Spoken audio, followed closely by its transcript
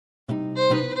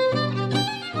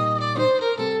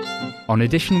On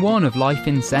edition 1 of Life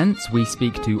in Scents, we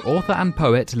speak to author and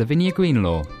poet Lavinia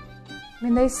Greenlaw. I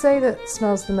mean, they say that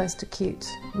smell's the most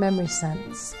acute memory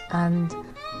sense, and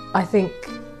I think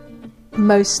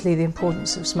mostly the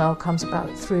importance of smell comes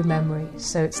about through memory,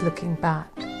 so it's looking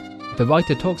back. The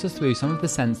writer talks us through some of the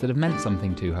scents that have meant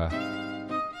something to her.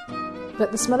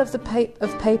 But the smell of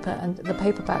paper and the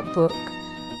paperback book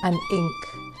and ink.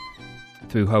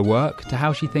 Through her work to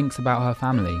how she thinks about her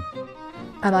family.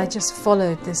 And I just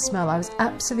followed this smell. I was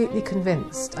absolutely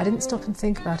convinced. I didn't stop and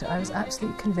think about it. I was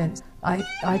absolutely convinced.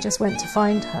 I just went to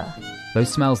find her.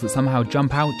 Those smells that somehow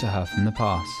jump out to her from the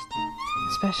past.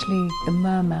 Especially the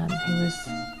merman, who was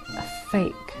a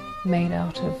fake made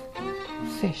out of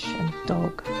fish and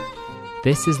dog.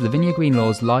 This is Lavinia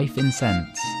Greenlaw's Life in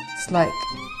Scents. It's like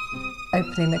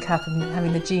opening the cap and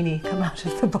having the genie come out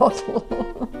of the bottle.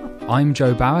 I'm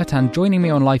Joe Barrett, and joining me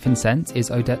on Life in Scents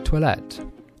is Odette Toilette.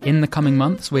 In the coming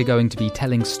months, we're going to be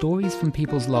telling stories from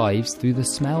people's lives through the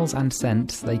smells and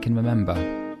scents they can remember.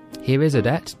 Here is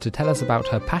Odette to tell us about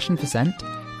her passion for scent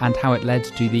and how it led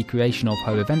to the creation of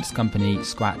her events company,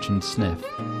 Scratch and Sniff.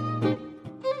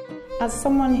 As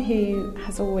someone who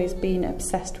has always been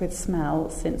obsessed with smell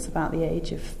since about the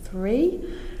age of 3,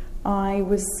 I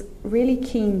was really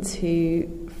keen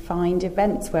to find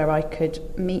events where I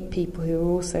could meet people who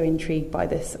were also intrigued by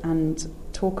this and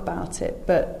talk about it,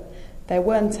 but there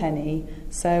weren't any,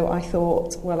 so I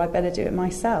thought, well, I better do it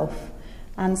myself.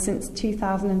 And since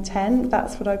 2010,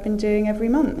 that's what I've been doing every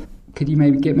month. Could you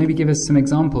maybe give us some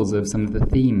examples of some of the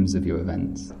themes of your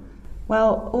events?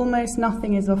 Well, almost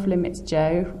nothing is off limits,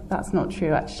 Joe. That's not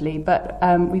true, actually. But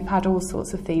we've had all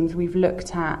sorts of themes. We've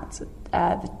looked at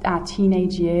our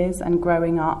teenage years and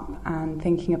growing up and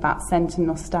thinking about scent and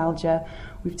nostalgia.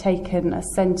 We've taken a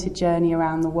scented journey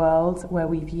around the world where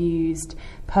we've used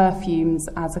perfumes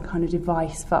as a kind of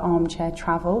device for armchair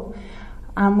travel.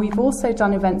 And we've also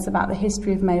done events about the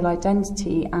history of male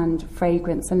identity and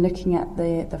fragrance and looking at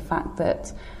the fact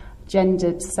that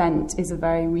gendered scent is a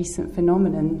very recent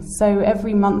phenomenon. So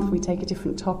every month we take a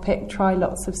different topic, try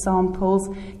lots of samples,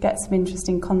 get some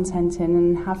interesting content in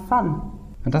and have fun.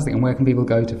 Fantastic. And where can people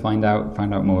go to find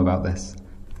out more about this?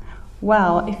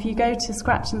 Well, if you go to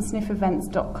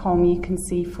scratchandsniffevents.com, you can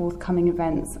see forthcoming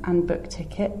events and book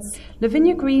tickets.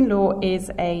 Lavinia Greenlaw is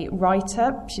a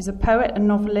writer. She's a poet, a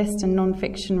novelist and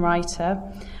non-fiction writer.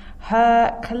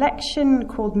 Her collection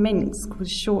called Minx was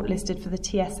shortlisted for the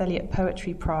T.S. Eliot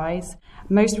Poetry Prize.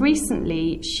 Most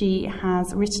recently, she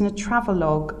has written a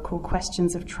travelogue called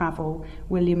Questions of Travel,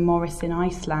 William Morris in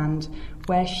Iceland,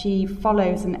 where she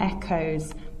follows and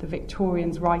echoes the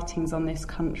Victorians' writings on this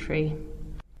country.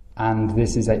 And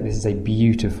this is a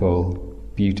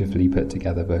beautifully put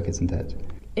together book, isn't it?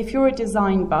 If you're a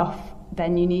design buff,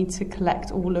 then you need to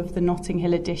collect all of the Notting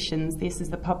Hill editions. This is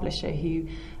the publisher who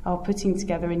are putting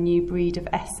together a new breed of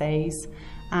essays,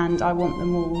 and I want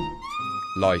them all.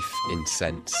 Life in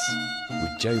Scents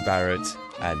with Joe Barrett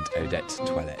and Odette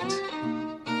Toilette.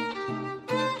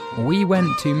 We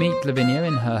went to meet Lavinia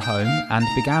in her home and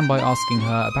began by asking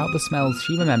her about the smells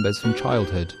she remembers from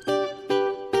childhood.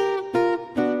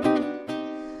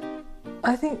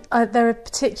 I think there are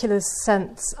particular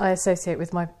scents I associate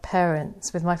with my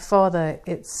parents. With my father,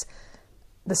 it's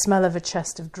the smell of a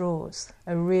chest of drawers,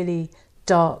 a really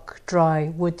dark, dry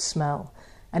wood smell.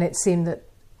 And it seemed that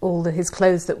all his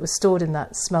clothes that were stored in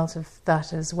that smelt of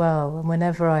that as well. And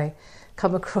whenever I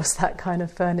come across that kind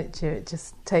of furniture, it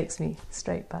just takes me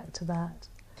straight back to that.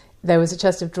 There was a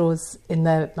chest of drawers in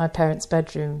my parents'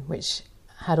 bedroom, which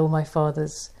had all my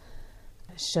father's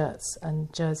shirts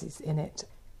and jerseys in it.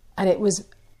 And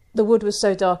the wood was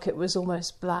so dark it was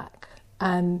almost black,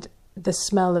 and the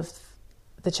smell of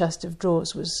the chest of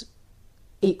drawers was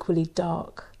equally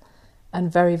dark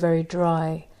and very, very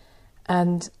dry.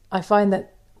 And I find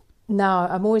that now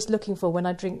I'm always looking for, when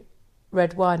I drink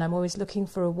red wine, I'm always looking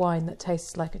for a wine that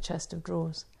tastes like a chest of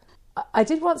drawers. I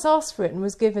did once ask for it and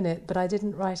was given it, but I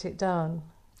didn't write it down.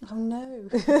 Oh no.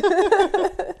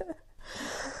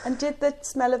 And did the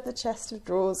smell of the chest of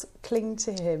drawers cling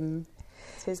to him?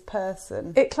 His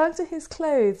person. It clung to his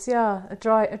clothes, yeah. A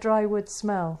dry wood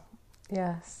smell.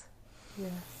 Yes.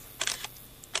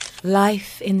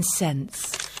 Life in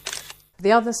Scents.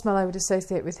 The other smell I would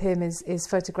associate with him is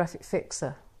photographic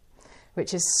fixer,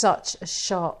 which is such a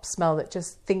sharp smell that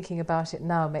just thinking about it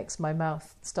now makes my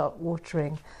mouth start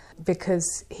watering,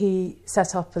 because he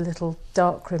set up a little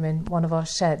darkroom in one of our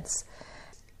sheds.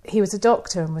 He was a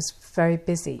doctor and was very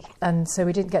busy, and so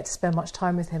we didn't get to spend much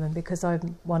time with him, and because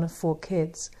I'm one of 4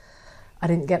 kids, I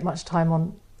didn't get much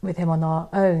time with him on our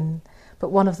own. But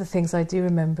one of the things I do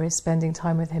remember is spending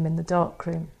time with him in the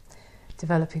darkroom,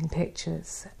 developing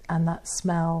pictures, and that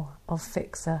smell of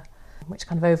fixer, which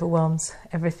kind of overwhelms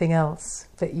everything else,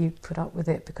 but you put up with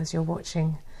it because you're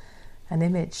watching an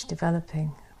image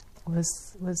developing,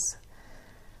 was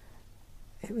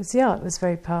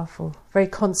very powerful, very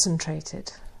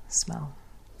concentrated smell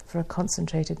for a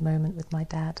concentrated moment with my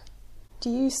dad. Do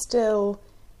you still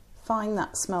find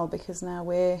that smell, because now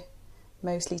we're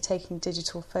mostly taking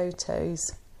digital photos,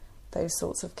 those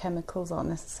sorts of chemicals aren't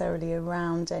necessarily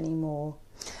around anymore?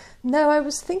 No, I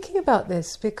was thinking about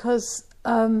this because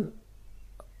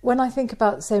when I think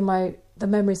about, say, the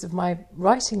memories of my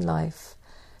writing life,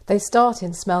 they start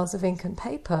in smells of ink and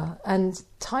paper and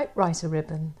typewriter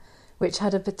ribbon, which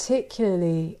had a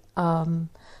particularly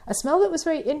a smell that was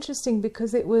very interesting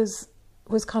because it was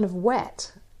kind of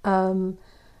wet,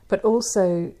 but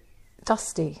also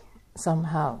dusty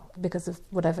somehow because of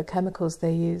whatever chemicals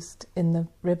they used in the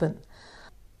ribbon.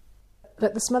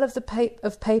 But the smell of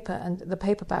paper and the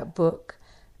paperback book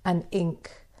and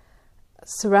ink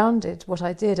surrounded what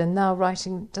I did, and now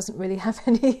writing doesn't really have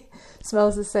any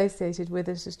smells associated with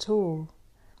it at all.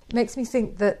 It makes me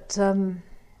think that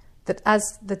that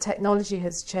as the technology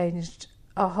has changed,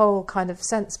 a whole kind of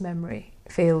sense memory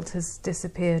field has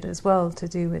disappeared as well, to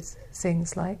do with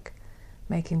things like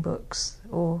making books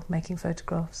or making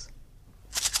photographs.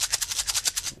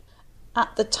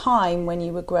 At the time when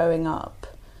you were growing up,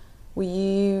 were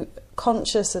you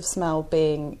conscious of smell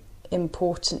being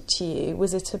important to you?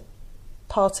 Was it a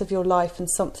part of your life and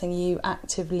something you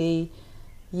actively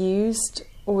used,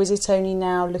 or is it only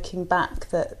now, looking back,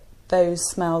 that those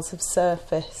smells have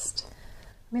surfaced?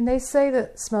 I mean, they say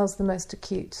that smell's the most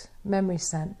acute memory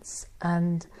sense,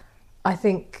 and I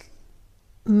think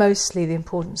mostly the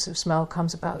importance of smell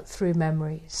comes about through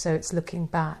memory, so it's looking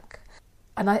back.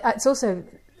 And it's also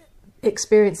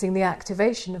experiencing the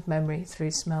activation of memory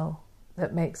through smell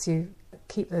that makes you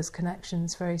keep those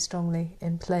connections very strongly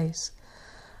in place.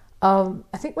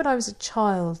 I think when I was a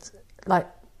child, like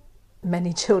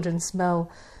many children,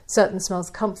 certain smells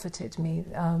comforted me.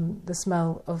 The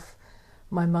smell of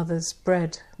my mother's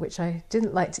bread, which I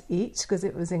didn't like to eat because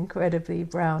it was incredibly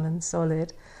brown and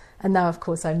solid, and now of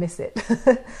course I miss it.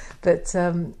 but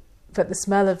the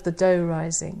smell of the dough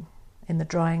rising in the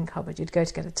drying cupboard, you'd go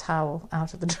to get a towel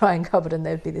out of the drying cupboard and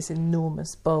there'd be this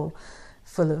enormous bowl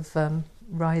full of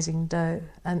rising dough,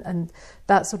 and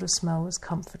that sort of smell was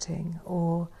comforting.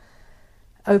 Or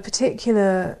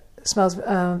particular smells,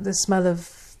 the smell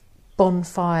of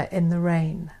bonfire in the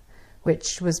rain,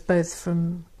 which was both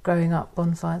from growing up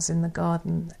bonfires in the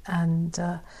garden, and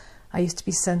I used to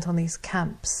be sent on these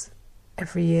camps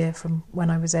every year from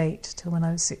when I was 8 till when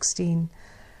I was 16,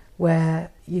 where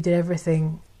you did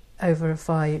everything over a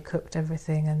fire, you cooked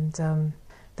everything, and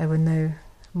there were no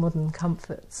modern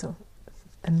comforts or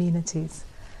amenities.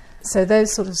 So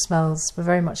those sort of smells were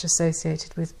very much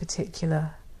associated with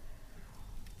particular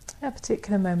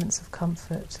moments of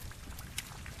comfort.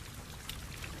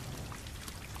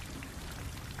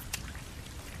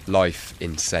 Life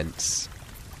in scents.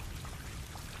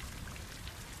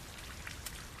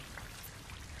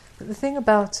 But the thing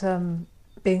about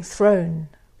being thrown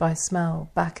by smell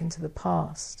back into the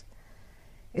past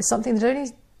is something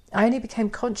that I only became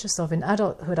conscious of in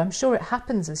adulthood. I'm sure it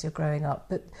happens as you're growing up,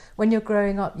 but when you're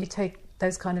growing up, you take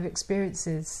those kind of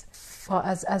experiences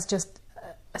as just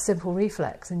a simple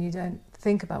reflex, and you don't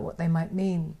think about what they might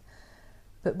mean.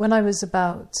 But when I was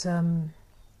about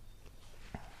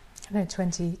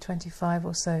 20, 25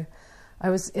 or so, I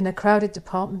was in a crowded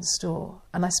department store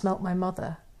and I smelt my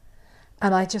mother,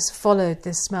 and I just followed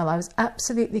this smell. I was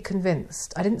absolutely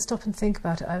convinced, I didn't stop and think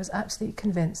about it, I was absolutely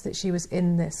convinced that she was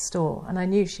in this store, and I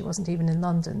knew she wasn't even in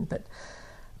London, but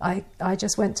I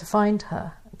just went to find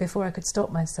her before I could stop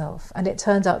myself. And it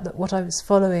turned out that what I was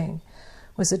following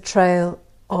was a trail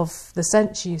of the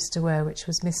scent she used to wear, which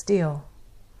was Miss Dior.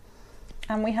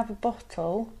 And we have a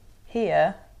bottle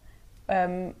here.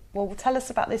 Well, tell us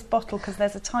about this bottle, because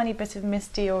there's a tiny bit of Miss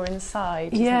Dior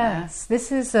inside. Yes,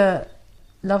 this is a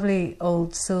lovely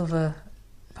old silver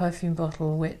perfume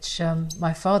bottle which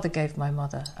my father gave my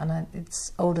mother, and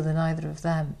it's older than either of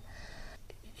them.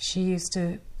 She used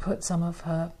to put some of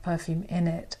her perfume in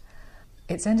it.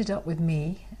 It's ended up with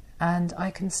me, and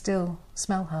I can still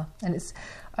smell her, and it's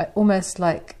almost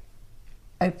like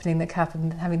opening the cap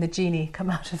and having the genie come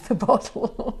out of the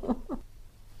bottle.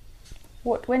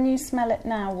 When you smell it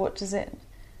now, what does it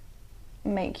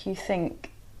make you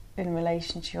think in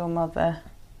relation to your mother?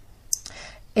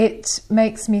 It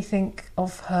makes me think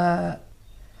of her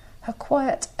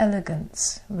quiet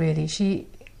elegance, really.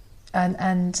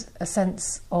 And a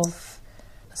sense of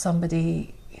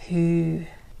somebody who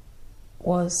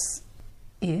was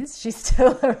she's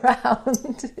still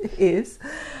around, is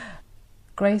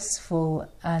graceful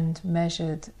and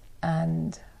measured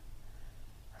and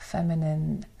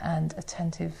feminine and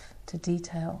attentive to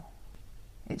detail.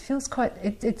 It feels quite,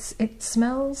 it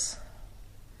smells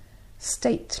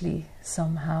stately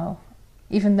somehow,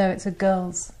 even though it's a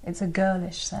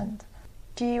girlish scent.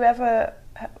 Do you ever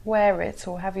wear it,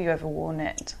 or have you ever worn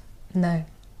it? No.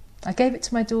 I gave it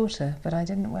to my daughter, but I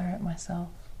didn't wear it myself.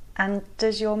 And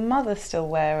does your mother still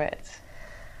wear it?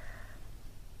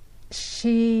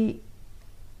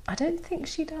 I don't think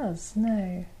she does,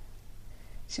 no.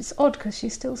 It's odd because she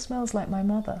still smells like my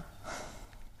mother.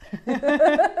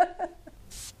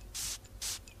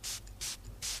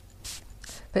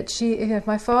 But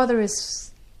my father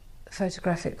is a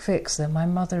photographic fixer. My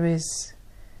mother is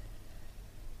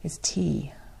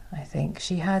tea, I think.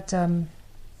 She had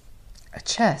a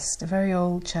chest, a very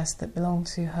old chest that belonged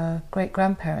to her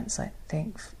great-grandparents, I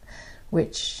think,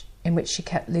 in which she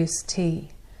kept loose tea.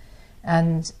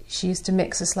 And she used to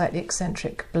mix a slightly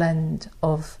eccentric blend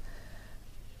of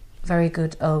very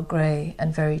good Earl Grey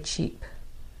and very cheap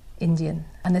Indian.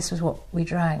 And this was what we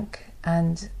drank.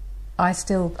 And I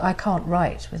can't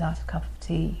write without a cup of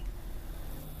tea.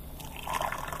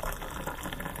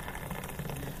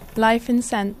 Life in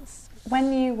Scents.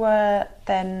 When you were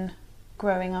then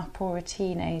growing up or a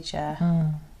teenager,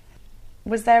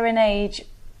 was there an age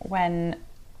when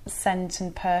scent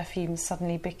and perfume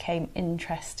suddenly became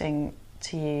interesting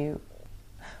to you?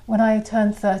 When I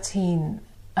turned 13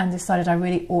 and decided I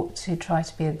really ought to try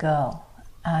to be a girl,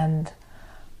 and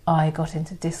I got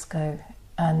into disco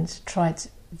and tried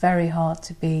very hard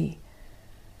to be,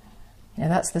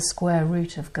 that's the square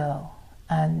root of girl.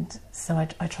 And so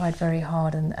I tried very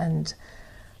hard and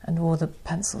wore the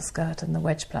pencil skirt and the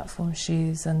wedge platform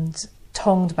shoes and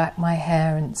tonged back my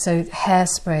hair. And so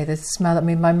hairspray, the smell,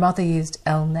 my mother used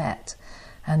Elnet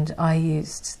and I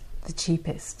used the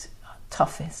cheapest,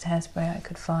 toughest hairspray I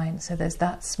could find. So there's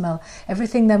that smell.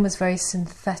 Everything then was very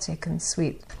synthetic and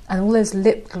sweet. And all those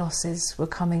lip glosses were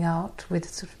coming out with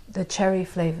sort of the cherry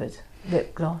flavoured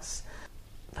lip gloss.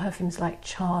 Perfumes like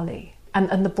Charlie.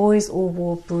 And the boys all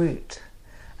wore Brut.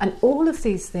 And all of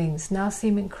these things now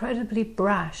seem incredibly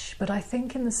brash, but I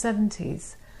think in the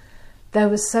 70s there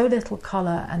was so little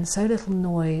colour and so little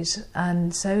noise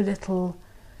and so little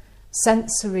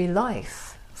sensory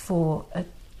life for a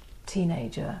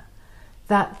teenager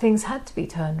that things had to be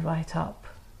turned right up.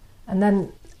 And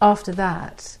then after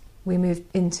that we moved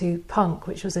into punk,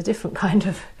 which was a different kind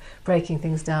of breaking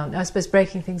things down. I suppose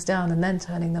breaking things down and then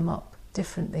turning them up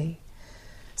differently.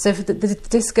 So for the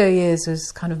disco years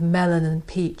was kind of melon and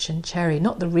peach and cherry,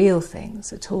 not the real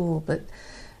things at all, but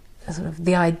sort of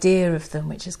the idea of them,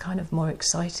 which is kind of more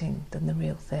exciting than the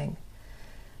real thing.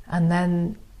 And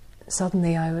then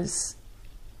suddenly I was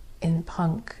in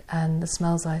punk, and the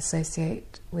smells I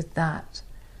associate with that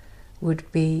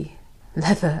would be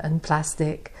leather and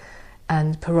plastic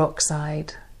and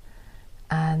peroxide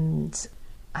and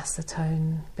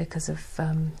acetone because of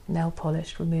nail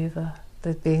polish remover.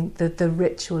 The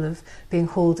ritual of being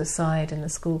hauled aside in the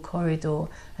school corridor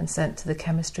and sent to the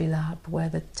chemistry lab where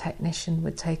the technician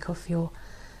would take off your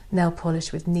nail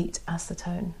polish with neat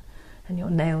acetone and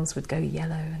your nails would go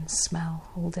yellow and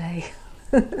smell all day.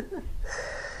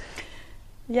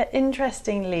 Yeah,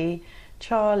 interestingly,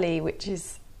 Charlie, which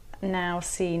is now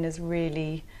seen as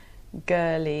really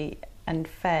girly and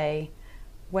fey,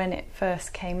 when it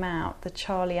first came out, the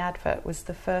Charlie advert was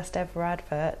the first ever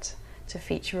advert to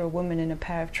feature a woman in a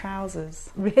pair of trousers.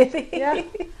 Really? Yeah.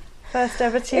 First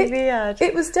ever TV ad.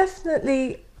 It was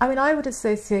definitely, I would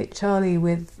associate Charlie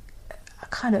with a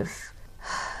kind of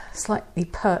slightly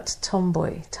pert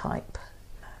tomboy type.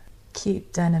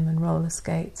 Cute denim and roller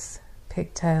skates,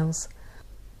 pigtails.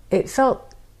 It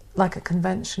felt like a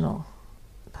conventional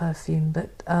perfume,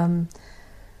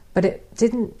 but it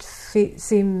didn't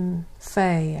seem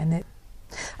fey, and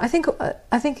I think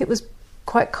it was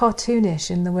quite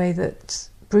cartoonish in the way that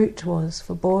Brut was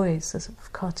for boys, a sort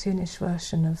of cartoonish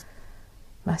version of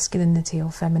masculinity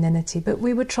or femininity. But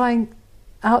we were trying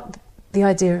out the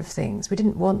idea of things. We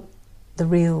didn't want the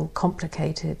real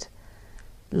complicated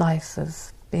life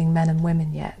of being men and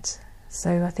women yet.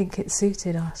 So I think it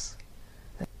suited us.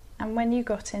 And when you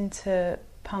got into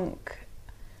punk,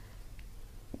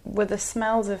 were the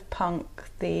smells of punk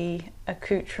the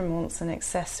accoutrements and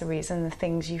accessories and the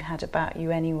things you had about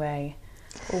you anyway?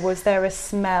 Or was there a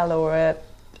smell or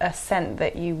a scent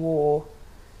that you wore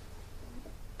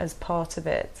as part of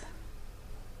it?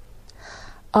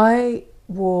 I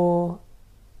wore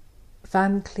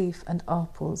Van Cleef and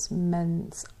Arpels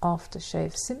men's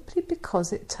aftershave simply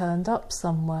because it turned up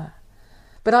somewhere.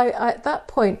 But at that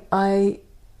point, I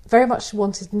very much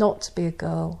wanted not to be a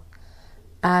girl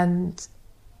and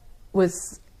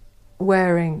was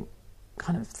wearing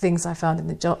kind of things I found in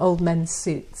the old men's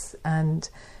suits and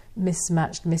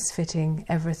mismatched, misfitting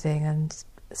everything and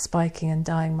spiking and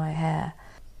dyeing my hair.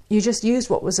 You just used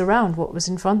what was around, what was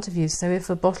in front of you. So if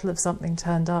a bottle of something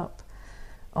turned up,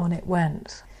 on it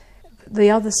went. The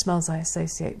other smells I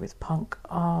associate with punk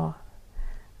are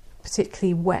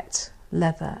particularly wet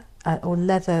leather or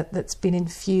leather that's been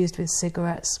infused with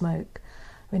cigarette smoke.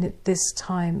 I mean, at this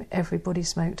time, everybody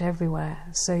smoked everywhere.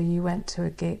 So you went to a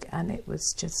gig and it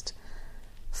was just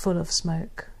full of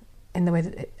smoke in the way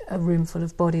that a room full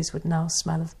of bodies would now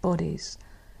smell of bodies.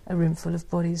 A room full of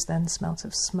bodies then smelt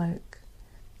of smoke.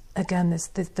 Again, there's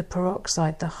the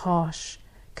peroxide, the harsh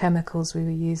chemicals we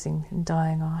were using in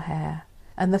dyeing our hair.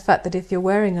 And the fact that if you're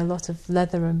wearing a lot of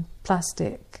leather and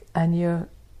plastic and you're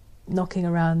knocking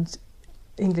around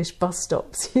English bus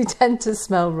stops, you tend to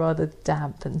smell rather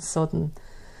damp and sodden.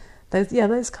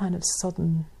 Those kind of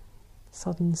sodden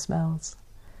smells.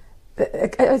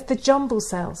 The jumble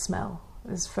sale smell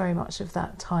was very much of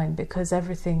that time because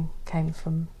everything came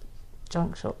from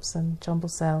junk shops and jumble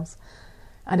sales,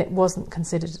 and it wasn't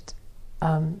considered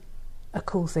a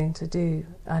cool thing to do,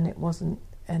 and it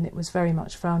was very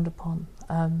much frowned upon.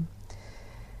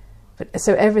 But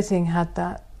so everything had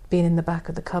that been in the back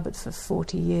of the cupboard for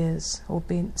 40 years, or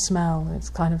been smell. It's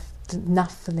kind of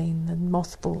naphthalene and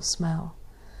mothball smell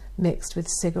mixed with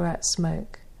cigarette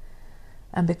smoke.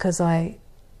 And because I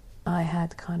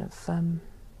had kind of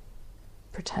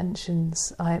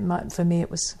pretensions, for me it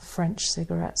was French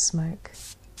cigarette smoke.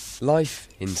 Life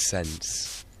in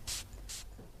scents.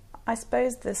 I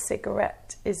suppose the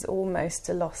cigarette is almost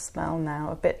a lost smell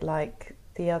now, a bit like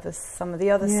some of the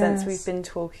other scents we've been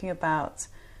talking about,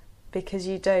 because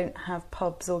you don't have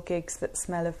pubs or gigs that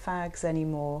smell of fags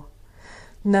anymore.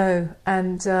 No,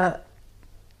 and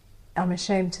I'm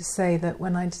ashamed to say that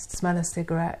when I smell a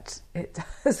cigarette, it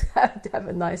does have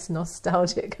a nice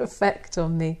nostalgic effect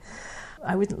on me.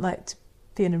 I wouldn't like to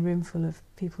be in a room full of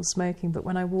people smoking, but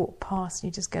when I walk past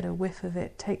and you just get a whiff of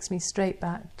it takes me straight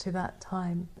back to that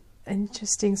time.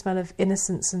 Interesting smell of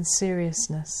innocence and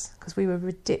seriousness, because we were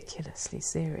ridiculously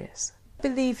serious.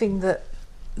 Believing that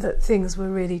things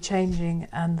were really changing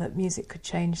and that music could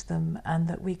change them and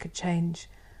that we could change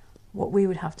what we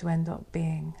would have to end up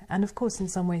being. And of course in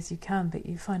some ways you can, but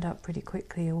you find out pretty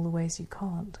quickly all the ways you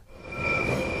can't.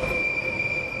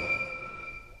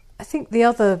 I think the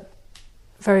other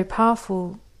very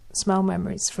powerful smell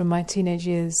memories from my teenage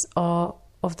years are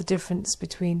of the difference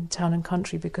between town and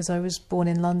country, because I was born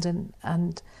in London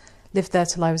and lived there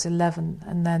till I was 11,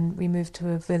 and then we moved to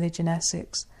a village in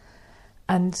Essex.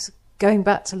 And going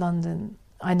back to London,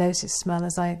 I noticed smell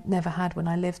as I never had when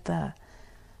I lived there.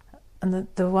 And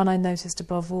the one I noticed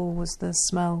above all was the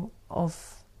smell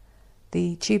of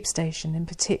the tube station, in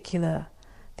particular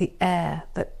the air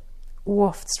that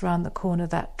wafts round the corner,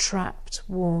 that trapped,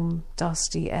 warm,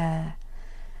 dusty air.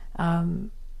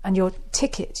 And your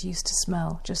ticket used to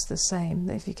smell just the same.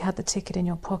 If you had the ticket in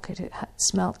your pocket, it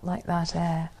smelt like that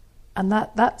air. And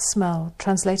that smell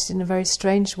translated in a very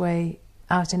strange way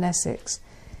out in Essex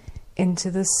into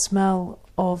the smell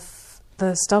of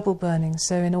the stubble burning.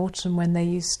 So in autumn, when they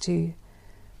used to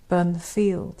burn the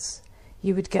fields,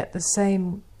 you would get the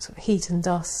same sort of heat and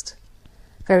dust,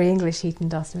 very English heat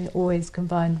and dust, I mean, always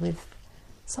combined with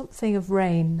something of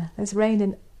rain. There's rain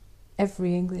in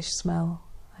every English smell,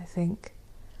 I think.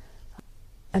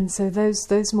 And so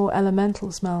those more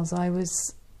elemental smells I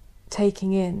was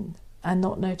taking in and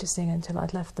not noticing until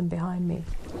I'd left them behind me.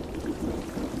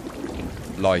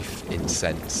 Life in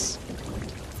scents.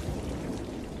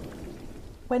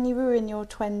 When you were in your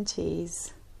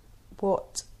 20s,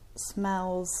 what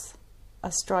smells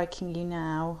are striking you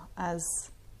now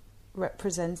as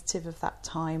representative of that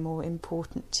time or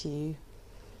important to you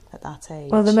at that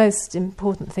age? Well, the most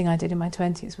important thing I did in my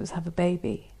 20s was have a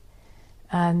baby.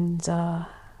 And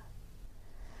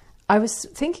I was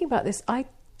thinking about this. I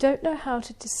don't know how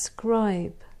to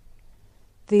describe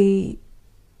the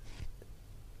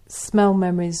smell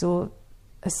memories or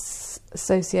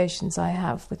associations I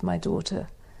have with my daughter,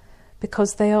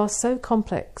 because they are so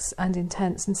complex and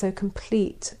intense and so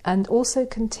complete and also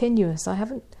continuous. I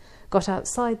haven't got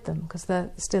outside them because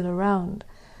they're still around.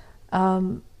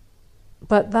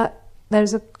 But that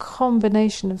there's a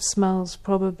combination of smells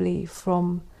probably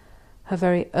from her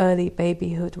very early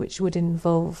babyhood, which would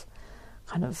involve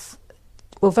kind of,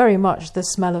 well, very much the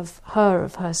smell of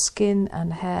her skin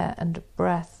and hair and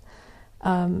breath,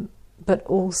 but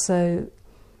also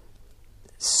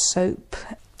soap,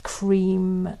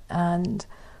 cream, and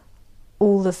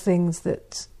all the things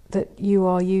that that you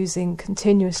are using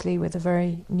continuously with a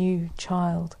very new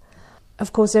child.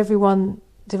 Of course, everyone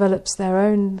develops their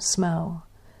own smell.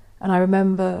 And I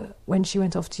remember when she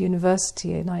went off to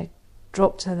university and I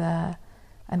dropped her there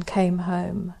and came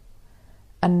home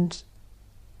and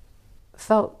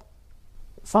felt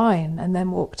fine, and then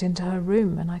walked into her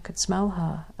room and I could smell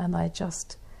her, and I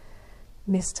just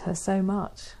missed her so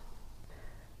much.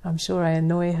 I'm sure I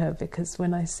annoy her because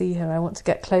when I see her I want to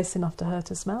get close enough to her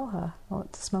to smell her. I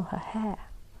want to smell her hair.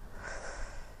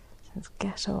 Just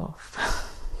get off.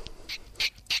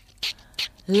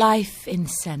 Life in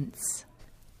scents.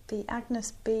 The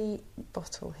Agnes B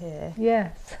bottle here,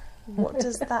 Yes. what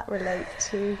does that relate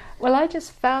to? Well, I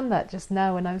just found that just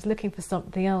now when I was looking for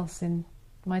something else in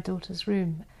my daughter's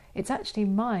room. It's actually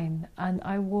mine, and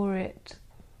I wore it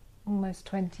almost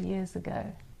 20 years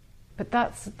ago. But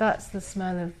that's the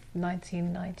smell of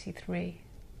 1993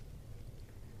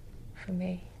 for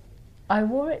me. I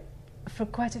wore it for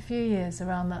quite a few years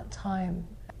around that time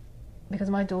because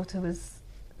my daughter was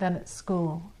then at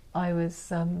school. I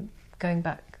was going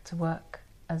back to work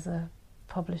as a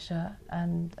publisher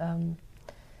and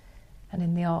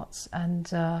in the arts, and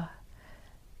for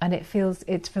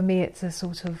me it's a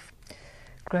sort of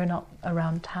grown up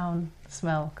around town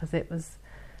smell, because it was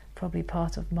probably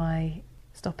part of my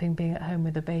stopping being at home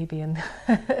with a baby and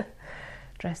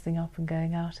dressing up and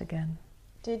going out again.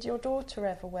 Did your daughter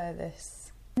ever wear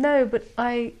this? No, but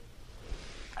I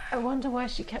wonder why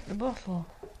she kept the bottle.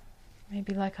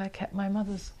 Maybe like I kept my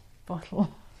mother's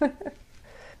bottle.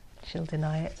 She'll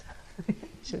deny it.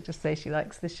 She'll just say she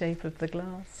likes the shape of the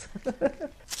glass.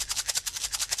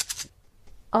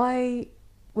 I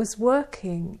was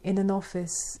working in an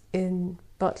office in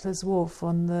Butler's Wharf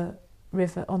on the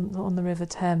river, on the River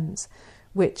Thames,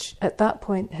 which at that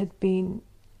point had been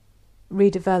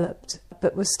redeveloped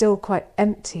but was still quite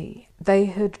empty. They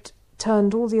had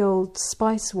turned all the old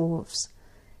spice wharves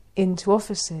into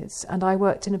offices, and I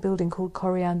worked in a building called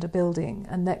Coriander Building,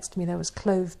 and next to me there was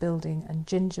Clove Building and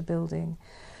Ginger Building,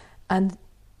 and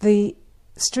the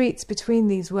streets between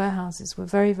these warehouses were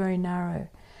very, very narrow,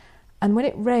 and when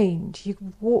it rained you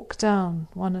could walk down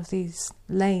one of these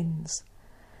lanes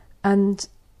and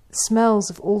smells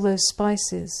of all those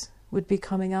spices would be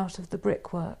coming out of the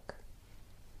brickwork.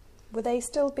 Were they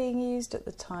still being used at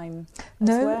the time as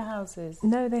warehouses?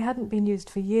 No, they hadn't been used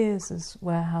for years as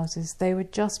warehouses. They were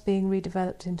just being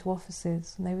redeveloped into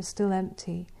offices, and they were still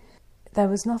empty. There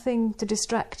was nothing to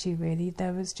distract you, really.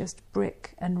 There was just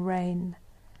brick and rain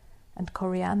and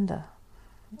coriander,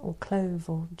 or clove,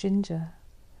 or ginger.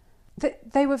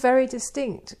 They were very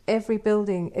distinct. Every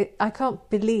building... I can't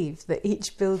believe that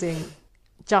each building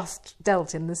just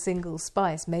dealt in the single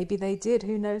spice. Maybe they did.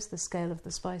 Who knows the scale of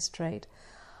the spice trade?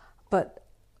 But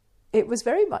it was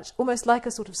very much almost like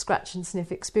a sort of scratch and sniff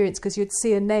experience, because you'd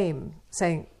see a name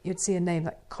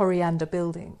like Coriander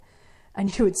Building,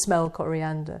 and you would smell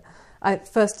coriander. I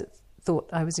at first thought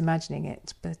I was imagining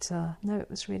it, but no, it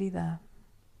was really there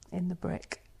in the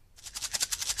brick.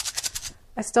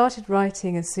 I started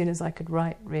writing as soon as I could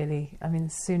write, really. I mean,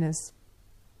 as soon as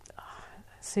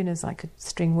I could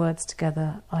string words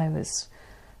together, I was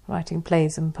writing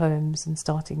plays and poems and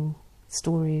starting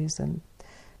stories, and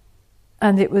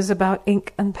it was about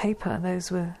ink and paper. Those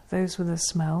were the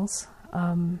smells.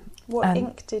 What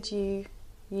ink did you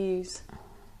use?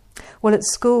 Well, at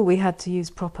school we had to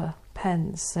use proper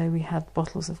pens, so we had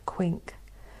bottles of Quink.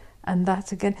 And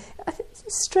that again, I think it's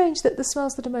strange that the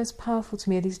smells that are most powerful to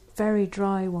me are these very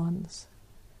dry ones.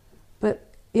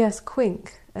 But yes,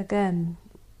 Quink, again,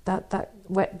 that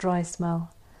wet, dry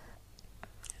smell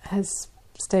has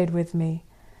stayed with me.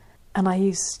 And I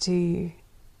used to,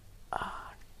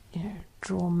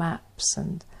 draw maps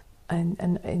and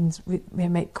we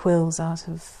make quills out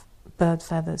of bird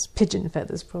feathers, pigeon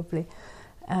feathers probably,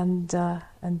 and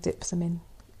dip them in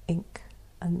ink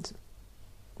and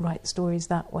write stories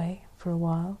that way for a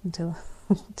while until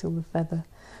the feather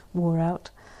wore out.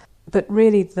 But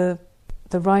really the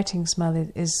writing smell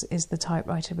is the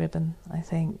typewriter ribbon, I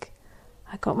think.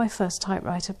 I got my first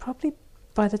typewriter probably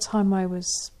by the time I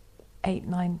was 8,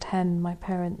 9, 10. My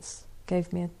parents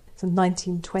gave me a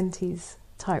 1920s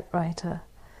typewriter.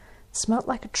 It smelled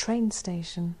like a train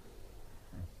station.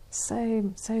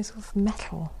 So sort of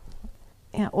metal.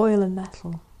 Yeah, oil and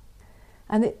metal.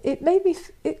 And it made me,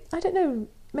 I don't know,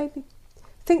 made me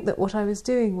think that what I was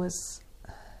doing was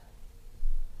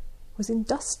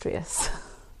industrious.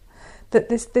 That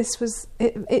this was,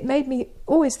 it made me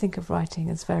always think of writing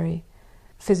as very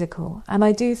physical. And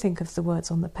I do think of the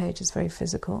words on the page as very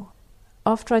physical.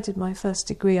 After I did my first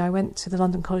degree, I went to the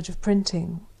London College of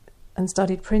Printing and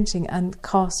studied printing and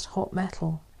cast hot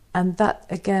metal. And that,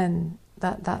 again,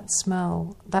 that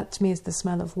smell, that to me is the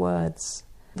smell of words,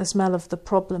 the smell of the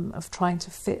problem of trying to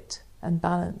fit and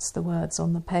balance the words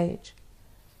on the page.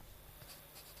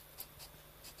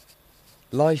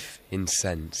 Life in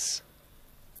scents.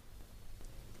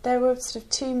 There were sort of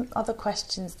two other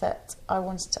questions that I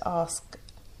wanted to ask.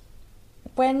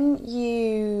 When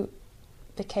you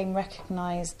became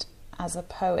recognised as a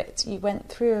poet, you went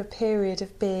through a period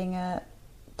of being a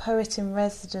poet in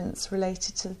residence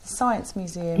related to the Science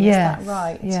Museum, Yes, is that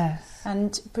right? yes.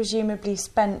 And presumably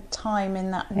spent time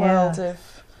in that world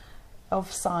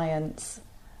of science.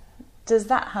 Does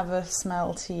that have a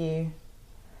smell to you?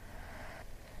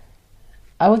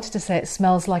 I wanted to say it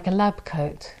smells like a lab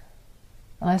coat,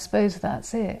 and I suppose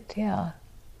that's it. Yeah.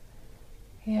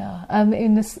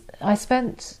 I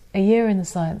spent a year in the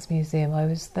Science Museum. I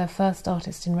was their first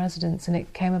artist in residence, and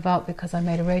it came about because I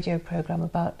made a radio programme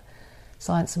about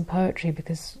science and poetry,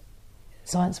 because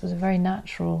science was a very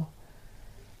natural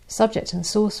subject and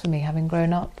source for me, having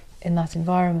grown up in that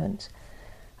environment.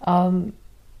 But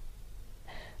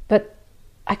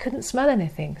I couldn't smell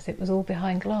anything because it was all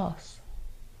behind glass.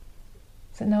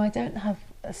 So no, I don't have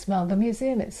a smell. The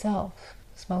museum itself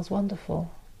smells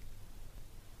wonderful,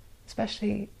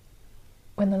 especially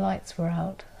when the lights were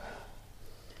out.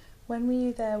 When were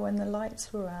you there when the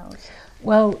lights were out?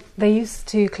 Well, they used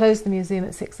to close the museum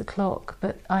at 6 o'clock,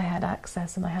 but I had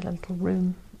access and I had a little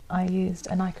room I used,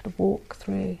 and I could walk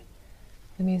through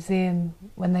the museum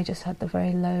when they just had the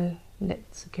very low lit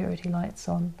security lights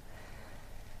on.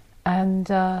 And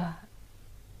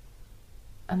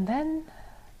then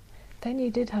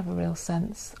you did have a real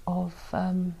sense of,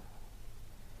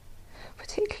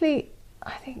 particularly,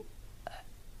 I think,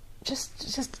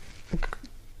 just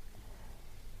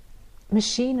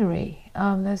machinery.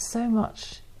 There's so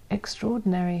much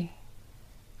extraordinary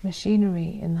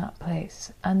machinery in that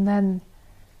place, and then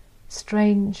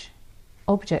strange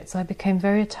objects. I became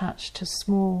very attached to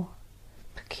small,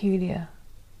 peculiar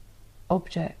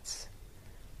objects,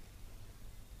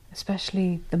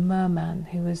 especially the merman,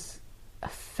 who was a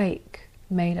fake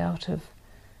made out of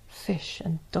fish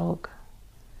and dog,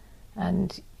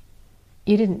 and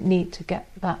you didn't need to get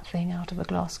that thing out of a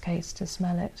glass case to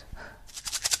smell it.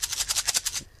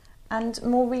 And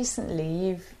more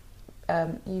recently,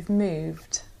 you've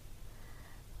moved.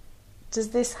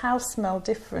 Does this house smell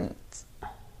different?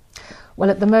 Well,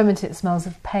 at the moment it smells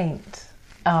of paint.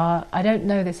 I don't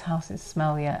know this house's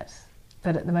smell yet,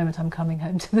 but at the moment I'm coming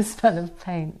home to the smell of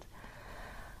paint.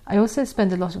 I also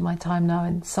spend a lot of my time now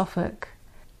in Suffolk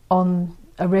on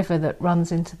a river that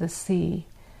runs into the sea,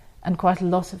 and quite a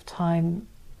lot of time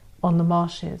on the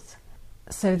marshes.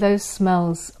 So those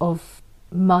smells of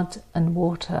mud and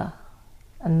water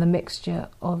and the mixture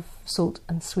of salt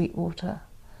and sweet water,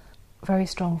 very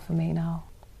strong for me now.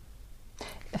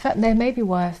 In fact, they may be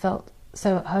why I felt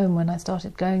so at home when I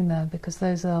started going there, because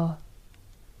those are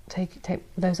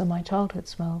my childhood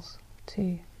smells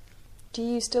too. Do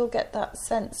you still get that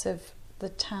sense of the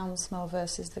town smell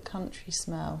versus the country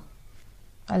smell?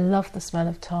 I love the smell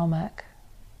of tarmac.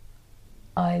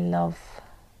 I love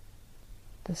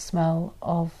the smell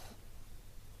of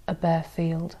a bare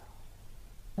field.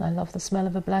 And I love the smell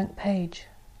of a blank page.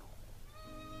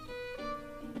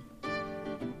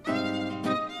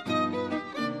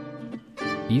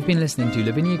 You've been listening to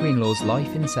Lavinia Greenlaw's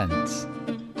Life in Scents.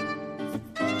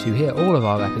 To hear all of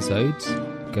our episodes,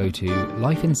 go to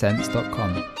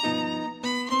lifeinsense.com.